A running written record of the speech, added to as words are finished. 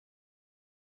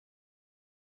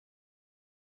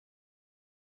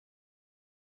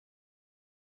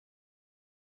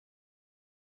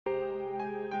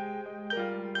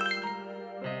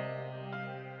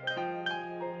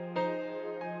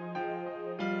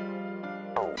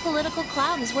Political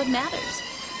clout is what matters.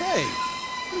 Hey,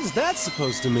 what is that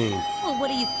supposed to mean? Well, what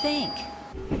do you think?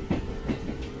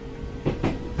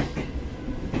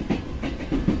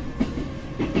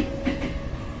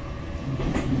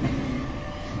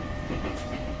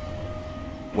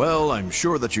 Well, I'm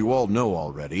sure that you all know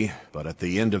already, but at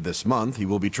the end of this month, he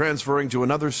will be transferring to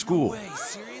another school.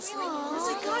 Seriously?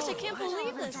 Oh my gosh, I can't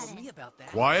believe this.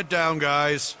 Quiet down,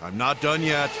 guys. I'm not done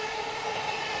yet.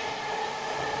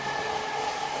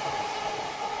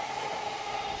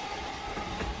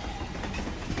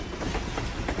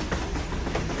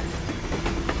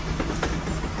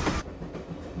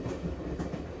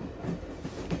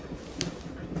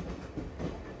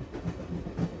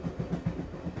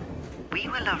 We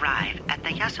will arrive at the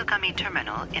Yasogami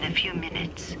terminal in a few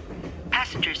minutes.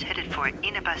 Passengers headed for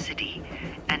Inaba City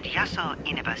and Yaso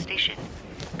Inaba Station,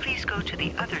 please go to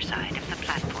the other side of the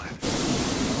platform.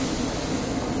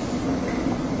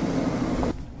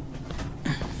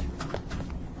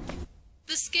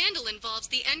 The scandal involves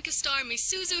the Enka star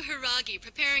Misuzu Hiragi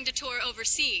preparing to tour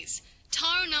overseas.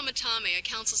 Taro Namatame, a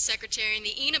council secretary in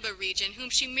the Inaba region, whom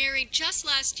she married just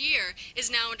last year,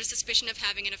 is now under suspicion of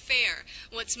having an affair.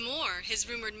 What's more, his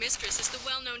rumored mistress is the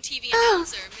well-known TV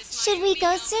announcer, Miss Should we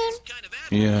go soon?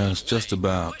 Yes, just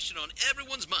about. The question on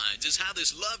everyone's minds is how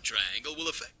this love triangle will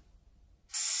affect...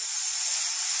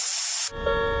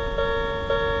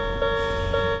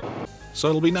 So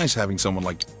it'll be nice having someone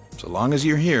like... So long as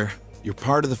you're here, you're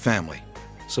part of the family.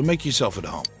 So make yourself at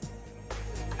home.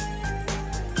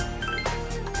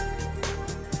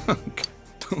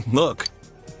 Look.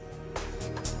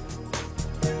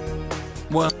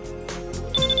 Well...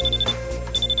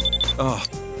 Oh.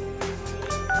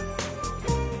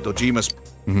 Dojima's...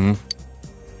 Mm-hmm.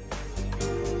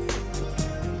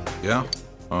 Yeah?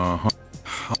 Uh-huh.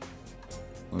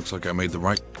 Looks like I made the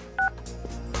right...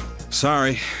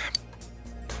 Sorry.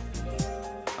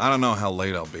 I don't know how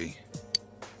late I'll be.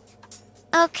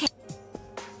 Okay.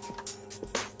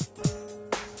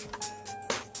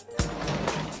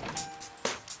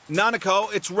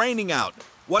 Nanako, it's raining out.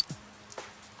 What?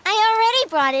 I already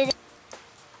brought it.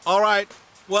 All right.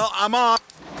 Well, I'm off.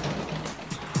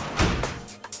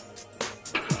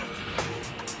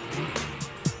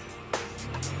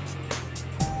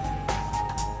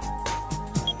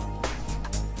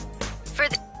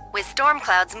 With storm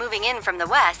clouds moving in from the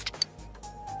west,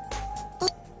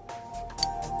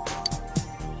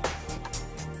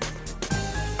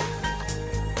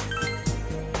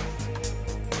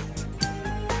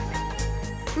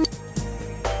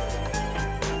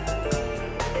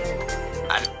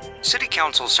 City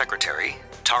Council Secretary,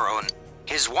 Taro, and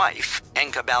his wife,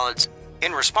 Enka Ballads,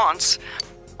 in response,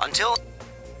 until...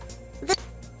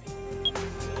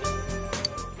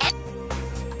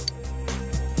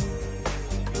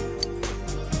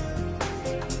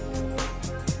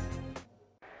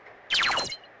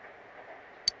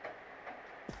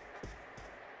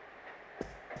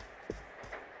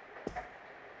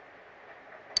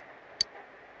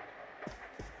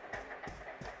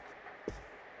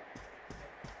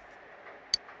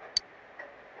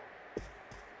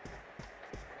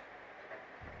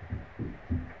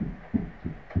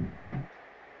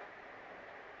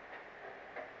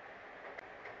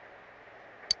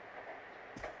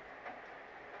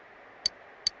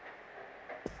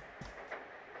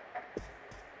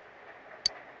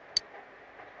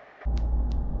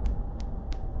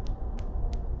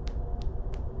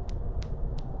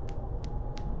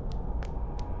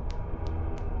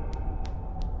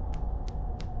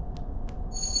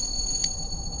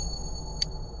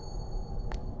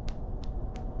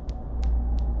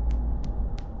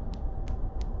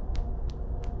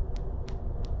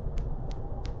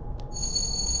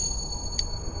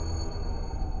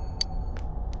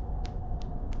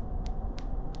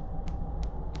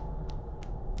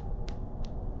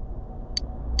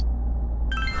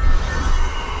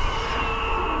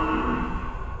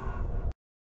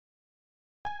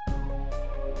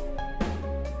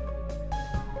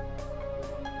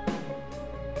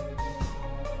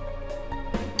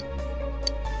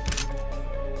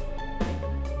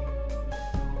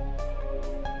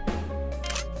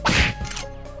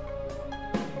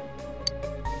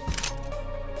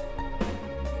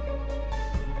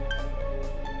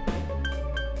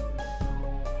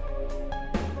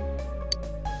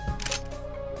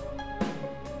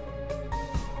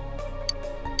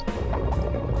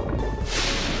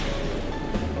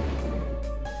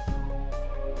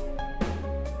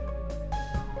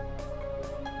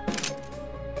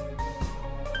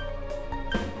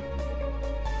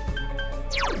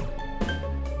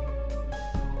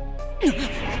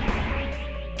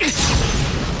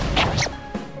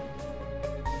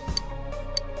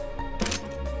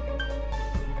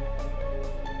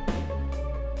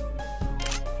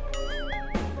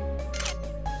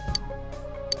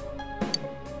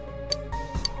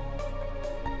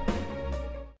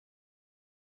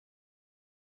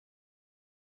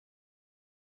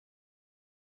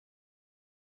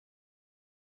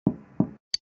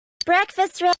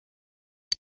 Breakfast ready.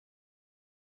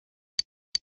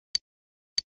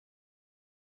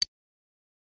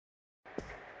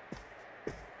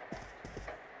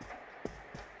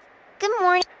 Good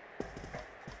morning.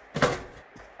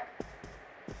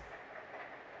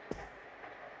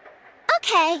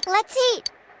 Okay, let's eat.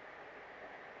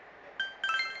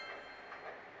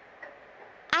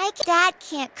 Dad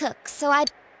can't cook, so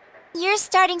You're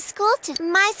starting school too.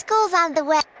 My school's on the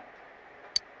way.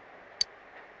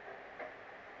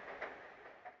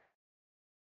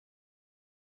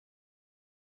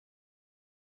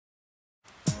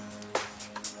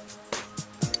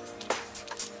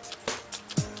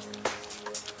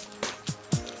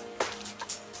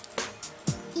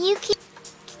 Yuki.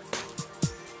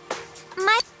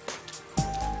 My...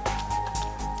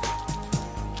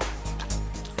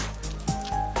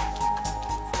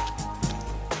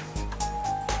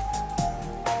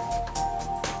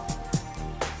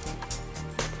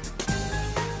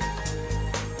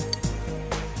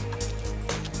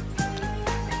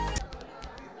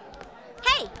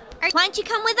 Hey, why don't you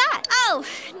come with us? Oh,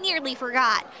 nearly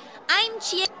forgot. I'm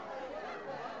Chia.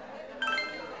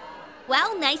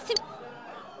 Well, nice to...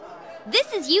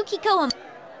 This is Yukiko.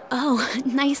 Oh,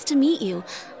 nice to meet you.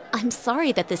 I'm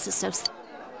sorry that this is so...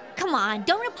 Come on,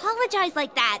 don't apologize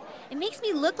like that. It makes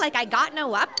me look like I got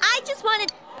no up. I just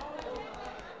wanted...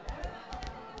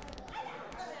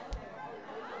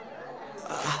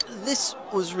 This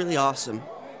was really awesome.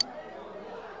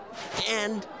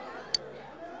 And...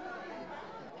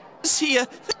 See ya.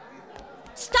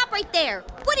 Stop right there.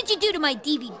 What did you do to my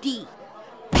DVD?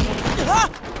 Ah!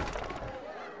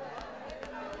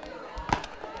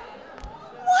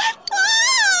 What?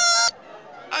 Ah!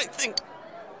 I think...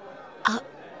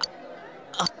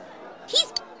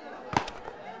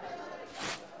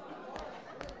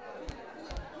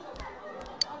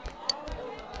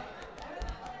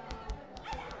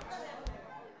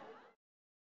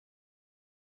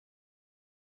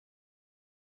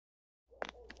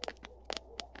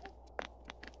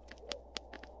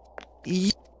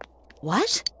 He's...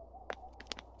 What?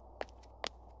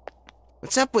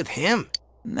 What's up with him?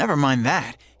 Never mind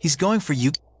that. He's going for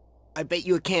you. I bet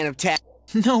you a can of tap.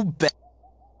 No bet.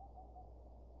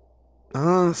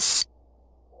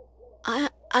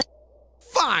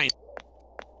 Fine.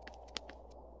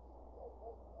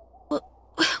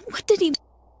 What did he...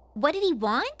 What did he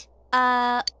want?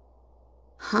 Huh?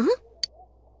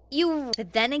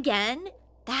 But then again,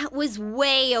 that was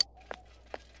way...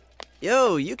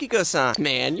 Yo, Yukiko-san.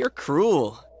 Man, you're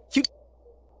cruel.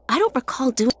 I don't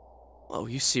recall doing... Oh,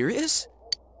 you serious?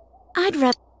 I'd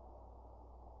rather...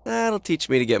 That'll teach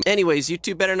me to get... Anyways, you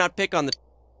two better not pick on the...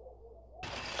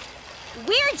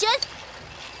 We're just...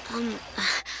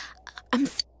 I'm...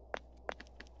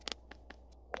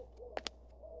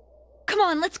 Come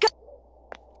on, let's go.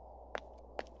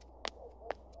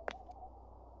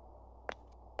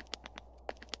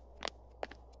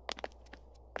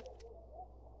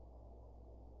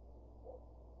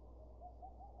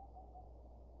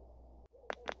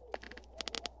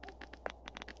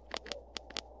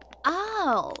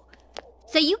 Oh,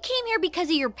 so you came here because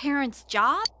of your parents'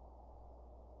 job?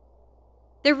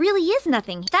 There really is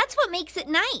nothing. That's what makes it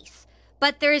nice.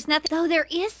 But there is nothing, though there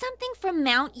is something from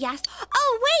Mount Yas.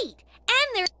 Oh, wait!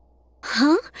 And there...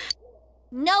 Huh?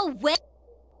 No way!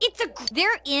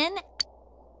 They're in...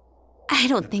 I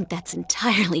don't think that's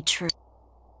entirely true.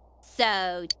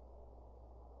 So...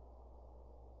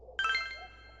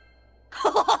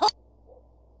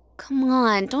 Come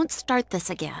on, don't start this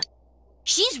again.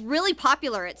 She's really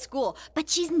popular at school, but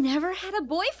she's never had a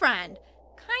boyfriend.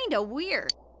 Kinda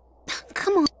weird.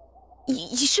 Come on.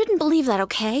 You shouldn't believe that,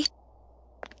 okay?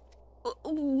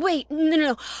 Wait,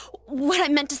 no. What I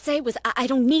meant to say was I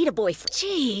don't need a boyfriend.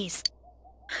 Jeez.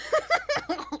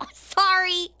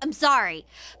 Sorry, I'm sorry.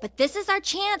 But this is our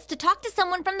chance to talk to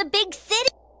someone from the big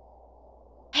city.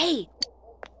 Hey.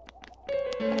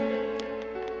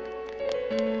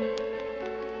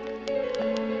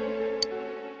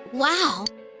 Wow.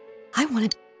 I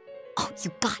wanted... Oh, you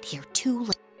got here too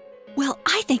late. Well,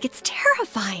 I think it's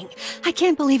terrifying. I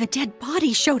can't believe a dead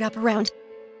body showed up around...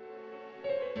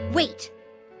 Wait,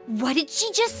 what did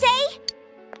she just say?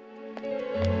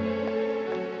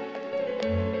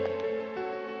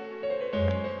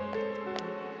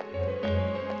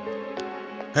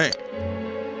 Hey.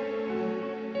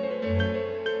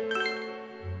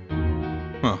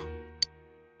 Huh.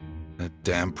 That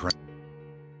damn prank.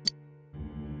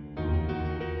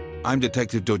 I'm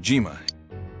Detective Dojima.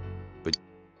 But...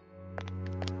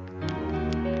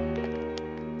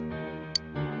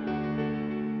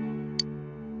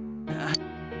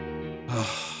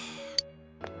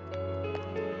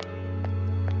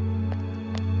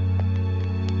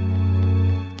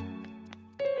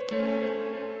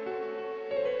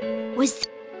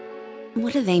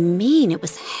 What do they mean it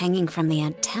was hanging from the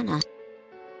antenna?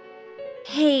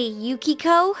 Hey,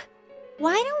 Yukiko,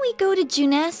 why don't we go to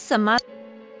Junes some other...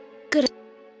 Good.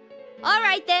 All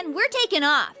right then, we're taking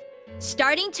off.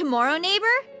 Starting tomorrow, neighbor,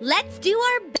 let's do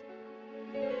our best.